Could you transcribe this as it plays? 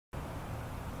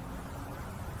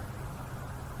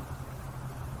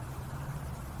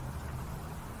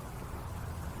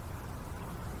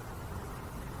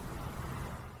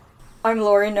I'm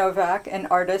Lorie Novak, an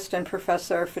artist and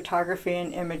professor of photography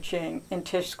and imaging in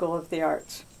Tisch School of the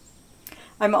Arts.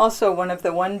 I'm also one of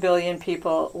the 1 billion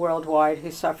people worldwide who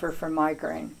suffer from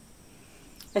migraine.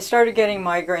 I started getting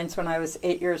migraines when I was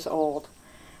 8 years old.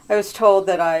 I was told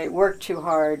that I worked too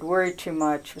hard, worried too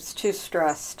much, was too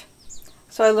stressed.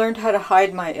 So I learned how to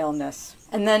hide my illness.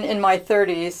 And then in my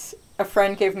 30s, a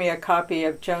friend gave me a copy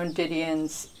of Joan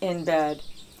Didion's In Bed.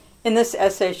 In this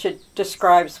essay, she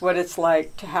describes what it's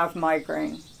like to have a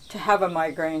migraine,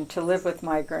 to live with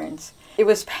migraines. It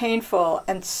was painful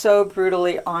and so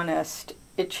brutally honest.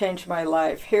 It changed my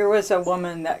life. Here was a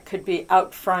woman that could be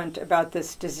out front about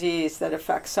this disease that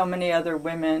affects so many other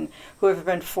women who have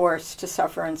been forced to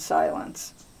suffer in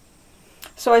silence.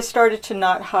 So I started to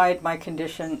not hide my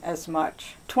condition as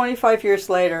much. 25 years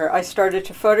later, I started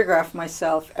to photograph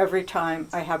myself every time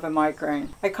I have a migraine.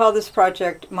 I call this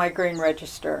project Migraine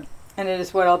Register, and it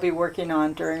is what I'll be working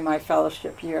on during my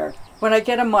fellowship year. When I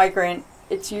get a migraine,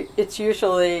 it's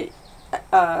usually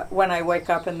when I wake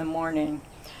up in the morning.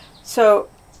 So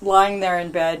lying there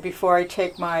in bed before I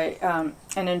take my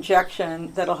an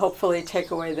injection that'll hopefully take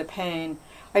away the pain,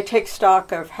 I take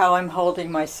stock of how I'm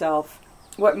holding myself,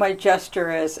 what my gesture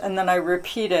is, and then I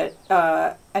repeat it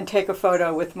and take a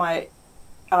photo with my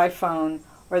iPhone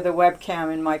or the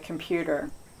webcam in my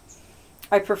computer.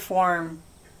 I perform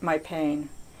my pain,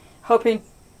 hoping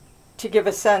to give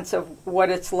a sense of what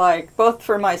it's like, both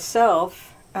for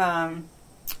myself,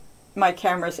 my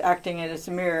camera's acting as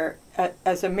a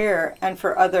mirror, and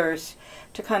for others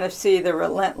to kind of see the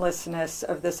relentlessness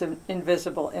of this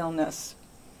invisible illness.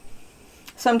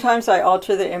 Sometimes I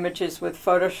alter the images with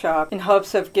Photoshop in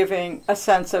hopes of giving a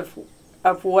sense of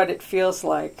what it feels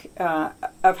like,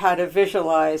 of how to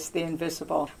visualize the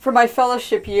invisible. For my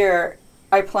fellowship year,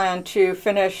 I plan to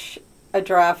finish a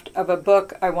draft of a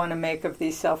book I want to make of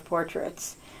these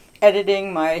self-portraits,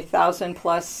 editing my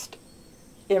 1,000+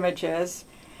 images,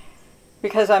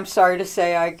 because I'm sorry to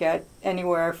say I get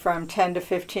anywhere from 10 to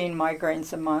 15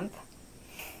 migraines a month.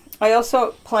 I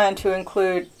also plan to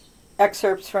include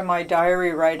excerpts from my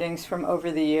diary writings from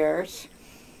over the years,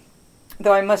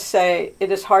 though I must say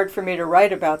it is hard for me to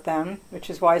write about them, which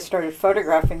is why I started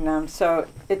photographing them, so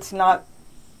it's not,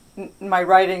 my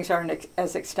writings aren't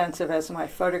as extensive as my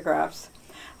photographs.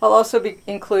 I'll also be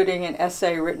including an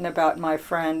essay written about my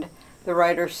friend, the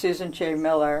writer Susan J.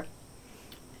 Miller,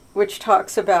 which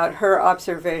talks about her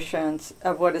observations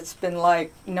of what it's been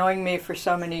like knowing me for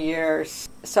so many years,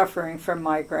 suffering from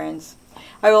migraines.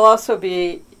 I will also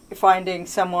be finding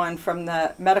someone from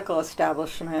the medical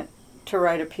establishment to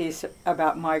write a piece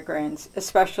about migraines,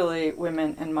 especially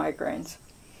women and migraines.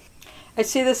 I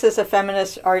see this as a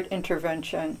feminist art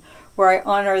intervention where I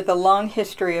honor the long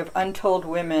history of untold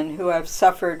women who have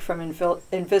suffered from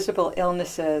invisible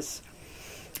illnesses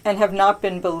and have not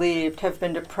been believed, have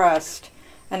been depressed,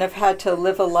 and have had to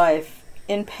live a life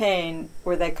in pain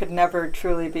where they could never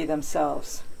truly be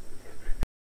themselves.